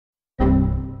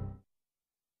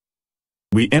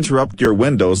We interrupt your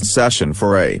Windows session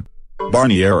for a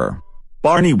Barney error.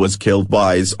 Barney was killed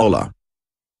by Zola.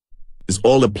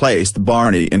 Zola placed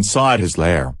Barney inside his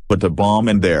lair, put a bomb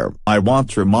in there. I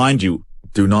want to remind you,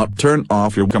 do not turn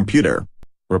off your computer.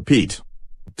 Repeat.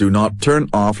 Do not turn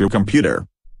off your computer.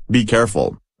 Be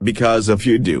careful, because if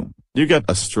you do, you get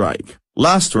a strike.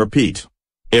 Last repeat.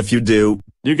 If you do,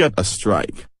 you get a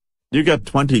strike. You get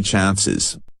 20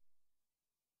 chances.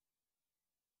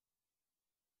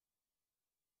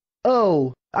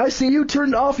 Oh, I see you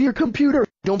turned off your computer.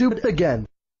 Don't do it again.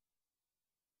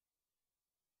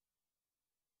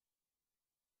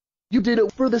 You did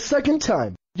it for the second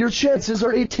time. Your chances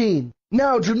are 18.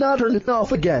 Now do not turn it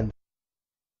off again.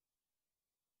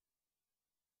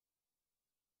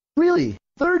 Really?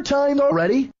 Third time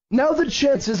already? Now the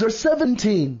chances are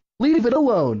 17. Leave it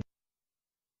alone.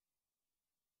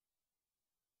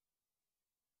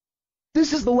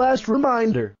 This is the last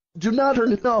reminder. Do not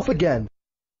turn it off again.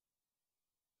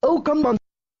 Oh, come on.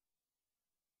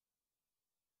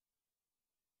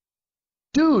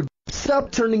 Dude,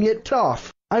 stop turning it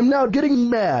off. I'm now getting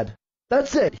mad.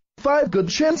 That's it. 5 good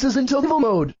chances until the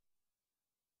mode.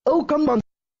 Oh, come on.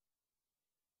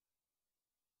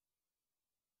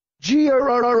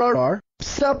 GRRRR,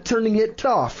 stop turning it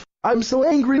off. I'm so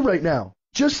angry right now.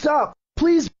 Just stop,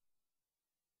 please.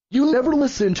 You never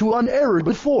listened to an error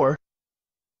before.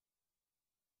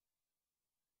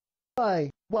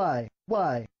 Why?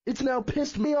 It's now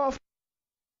pissed me off.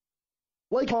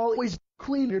 Like always,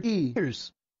 clean your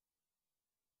ears.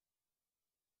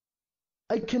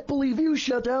 I can't believe you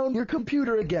shut down your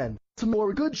computer again. Some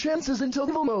more good chances until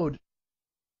the mode.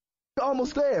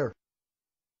 Almost there.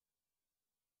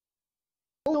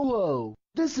 Hello.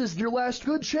 This is your last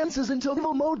good chances until the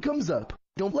mode comes up.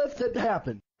 Don't let that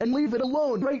happen, and leave it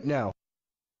alone right now.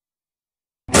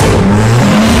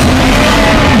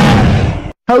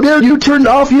 How dare you turn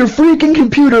off your freaking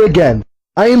computer again?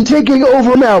 I am taking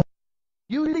over now.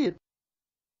 You idiot.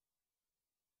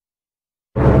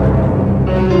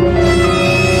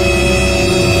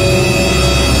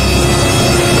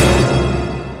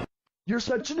 You're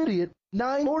such an idiot.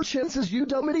 9 more chances, you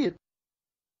dumb idiot.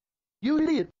 You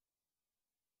idiot.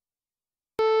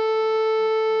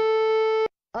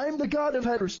 I'm the god of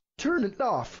headers. Turn it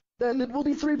off. Then it will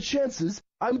be 3 chances.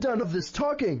 I'm done of this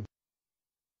talking.